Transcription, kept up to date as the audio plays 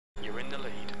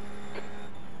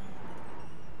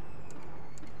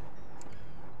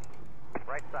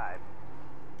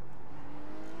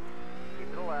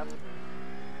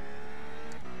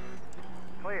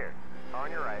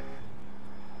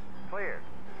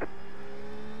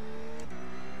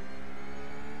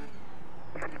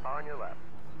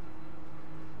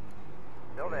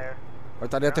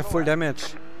Alter, der hat Full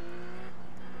Damage.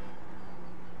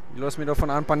 Ich lass mich davon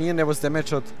anpanieren, der was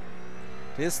Damage hat.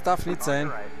 Das darf nicht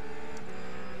sein.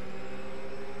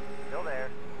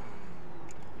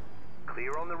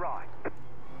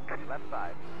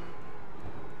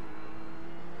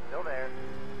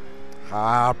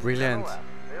 Ah, brilliant.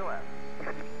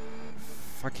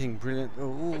 Fucking brilliant.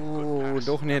 Oh,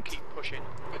 doch nicht.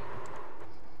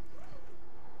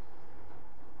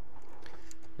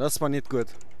 Das war nicht gut.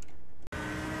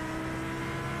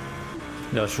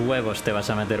 Los huevos te vas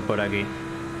a meter por aquí.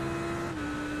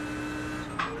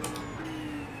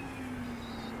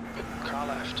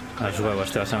 Los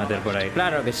huevos te vas a meter por ahí.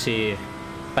 Claro que sí.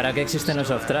 ¿Para qué existen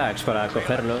los off-tracks? Para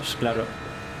cogerlos, claro.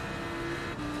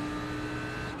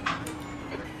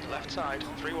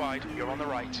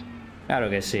 Claro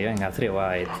que sí, venga, 3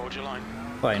 wide.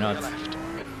 Why not?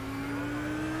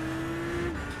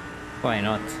 Why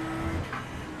not?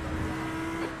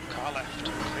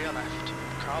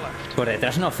 Por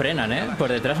detrás no frenan, ¿eh? Por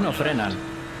detrás no frenan.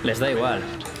 Les da igual.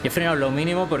 Yo he frenado lo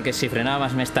mínimo porque si frenaba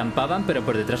más me estampaban, pero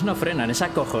por detrás no frenan. Es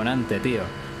acojonante, tío.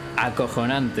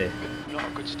 Acojonante.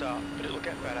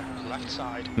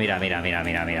 Mira, mira, mira,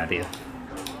 mira, mira, tío.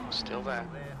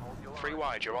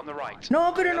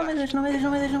 No, pero no me des, no me des,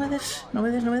 no me des, no me des. No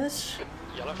me des, no me des.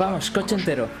 Vamos, coche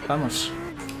entero. Vamos.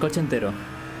 Coche entero.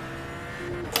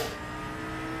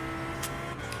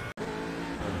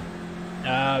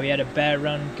 We had a bad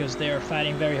run because they were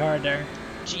fighting very hard there.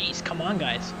 Jeez, come on,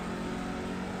 guys.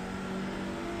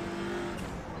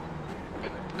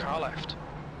 Car left.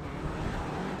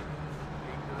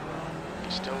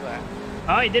 Still there.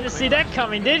 Oh, you didn't see that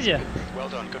coming, did you? Well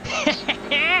done, good pass.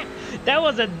 That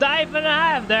was a dive and a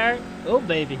half there. Oh,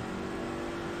 baby.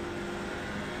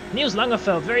 Niels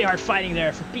Langeveld, very hard fighting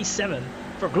there for P7,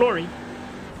 for glory.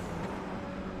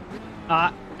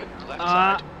 Left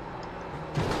side.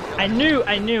 I knew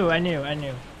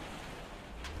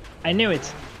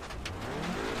it.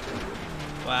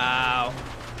 Wow.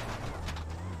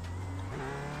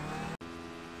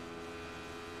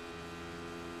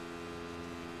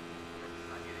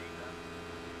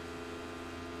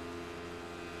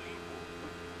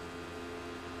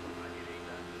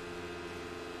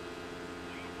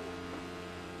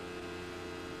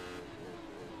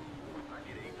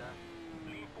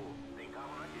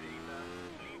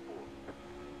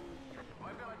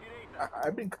 É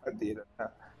brincadeira,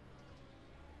 tá?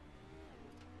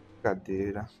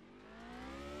 Brincadeira.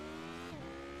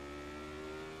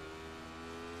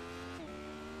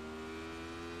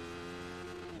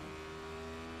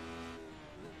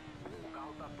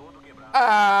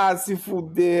 Ah, se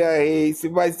fuder, a Ace,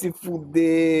 vai se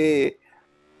fuder.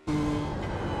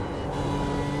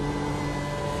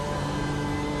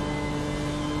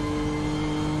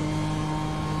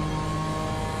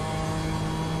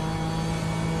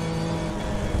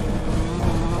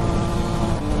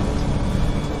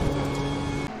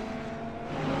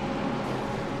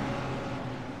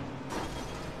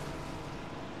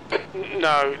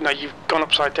 No, you've gone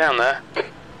upside down there.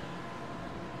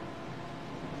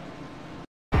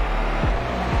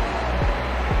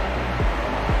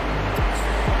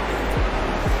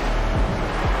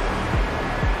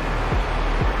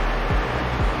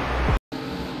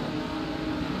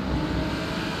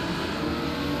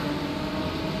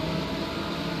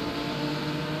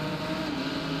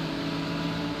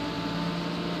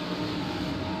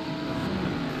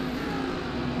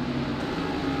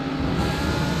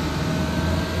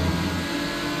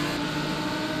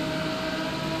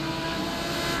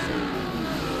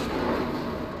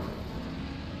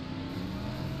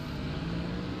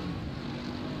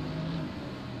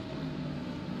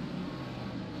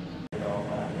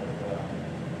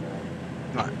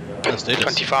 Let's do this.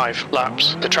 25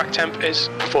 laps. The track temp is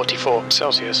 44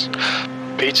 Celsius.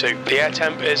 P2. The air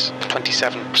temp is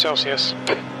 27 Celsius.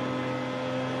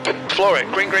 Floor it.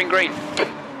 Green, green, green.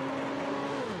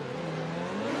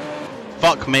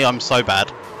 Fuck me, I'm so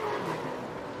bad.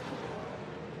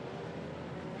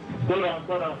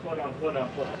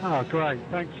 Oh, great.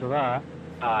 Thanks for that.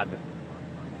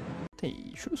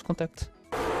 Hey, Schlusskontakt.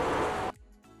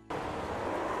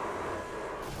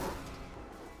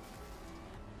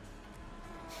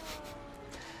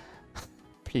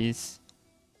 Please.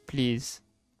 Please.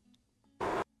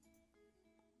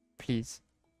 Please.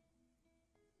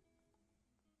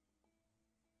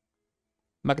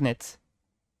 Magnet.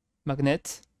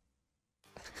 Magnet.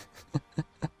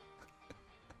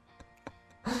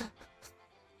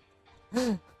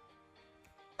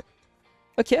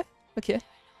 Ok, ok.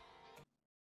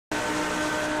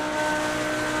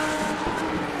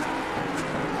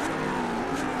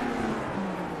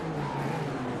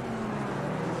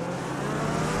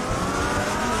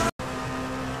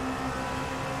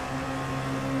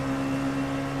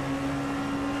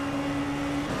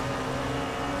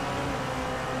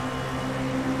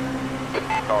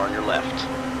 car on your left.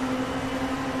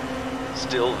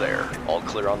 Still there. All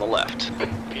clear on the left.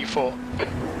 P4.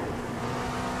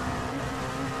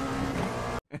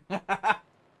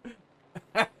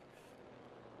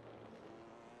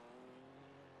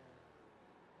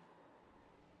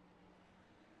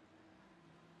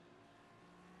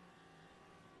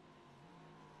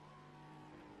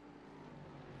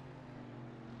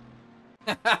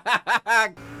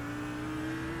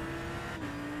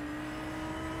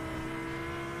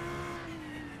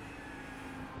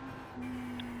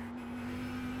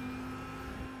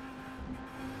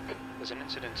 There's an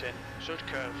incident in Sud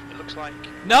Curve. It looks like.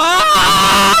 No!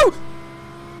 Ah!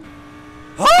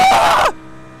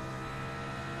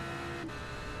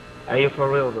 Are you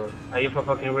for real, bro? Are you for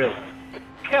fucking real?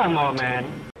 Come on, man.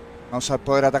 No se va a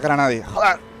poder atacar a nadie.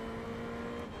 ¡Joder!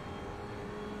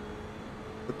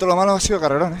 Todo lo malo ha sido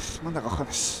carrerones. Manda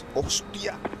cojones.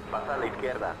 ¡Hostia! Pasa a la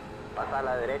izquierda. Pasa a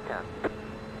la derecha.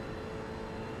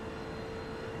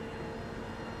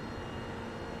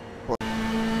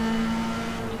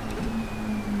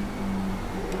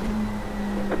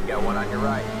 Got one on your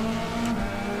right.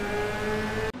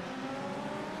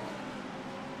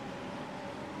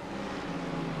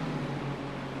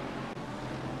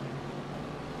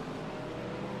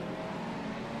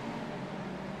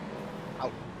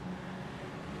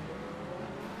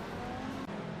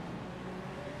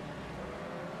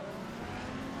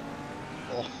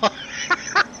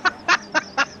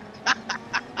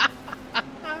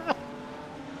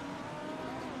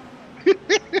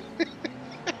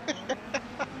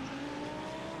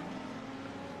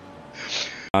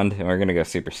 And we're gonna go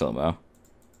super slow-mo.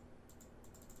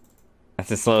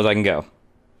 That's as slow as I can go.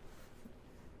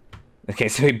 Okay,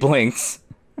 so he blinks.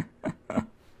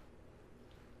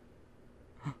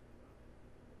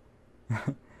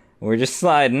 We're just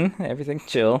sliding. Everything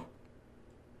chill.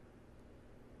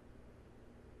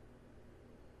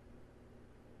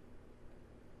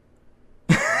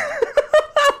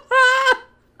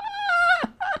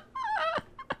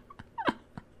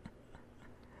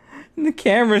 The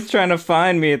camera's trying to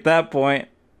find me at that point.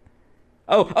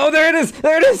 Oh, there it is!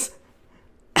 There it is!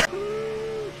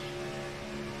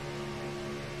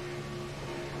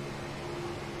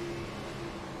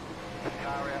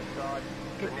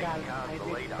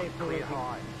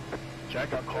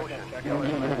 Check up, caution.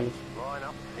 Line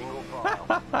up, single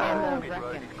file. Pit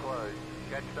road is closed.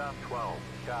 Catch staff 12.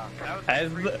 Car. That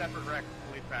was 3 separate wrecks,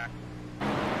 fully packed.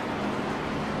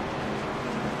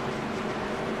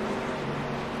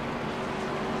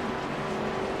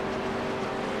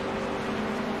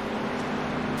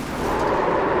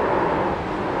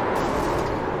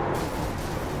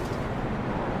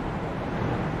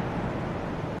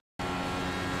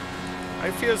 I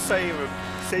feel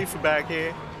safer back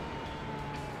here.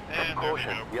 And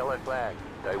Caution, yellow flag.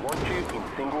 They want you in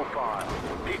single file.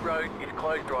 Pit road is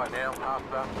closed right now. Past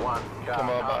the 1 car. Come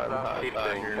on, past man. the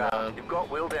 15 car. You've got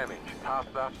wheel damage.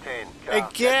 Past the 10 car.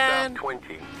 Again?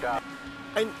 20 car.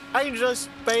 I just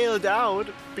bailed out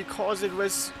because it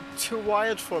was too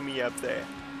wild for me up there.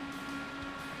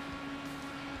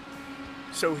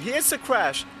 So here's a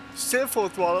crash. Still full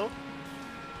throttle.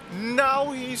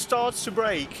 Now he starts to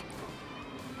brake.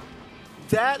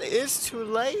 That is too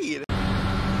late.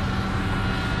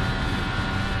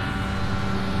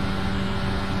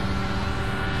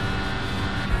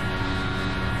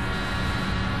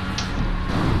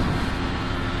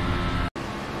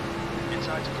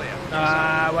 inside's clear.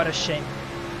 Ah, what a shame.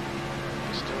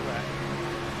 He's still there.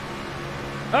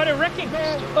 Oh, they're wrecking!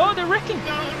 Oh, they're wrecking!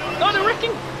 Oh, they're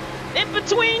wrecking! In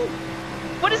between!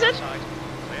 What is it? Inside.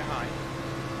 Clear high.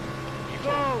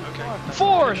 Okay.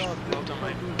 Fourth! Well done,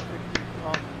 mate.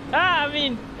 Ah, I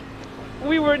mean,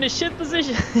 we were in a shit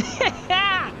position.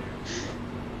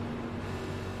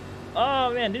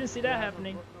 Oh man, didn't see that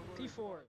happening. P4.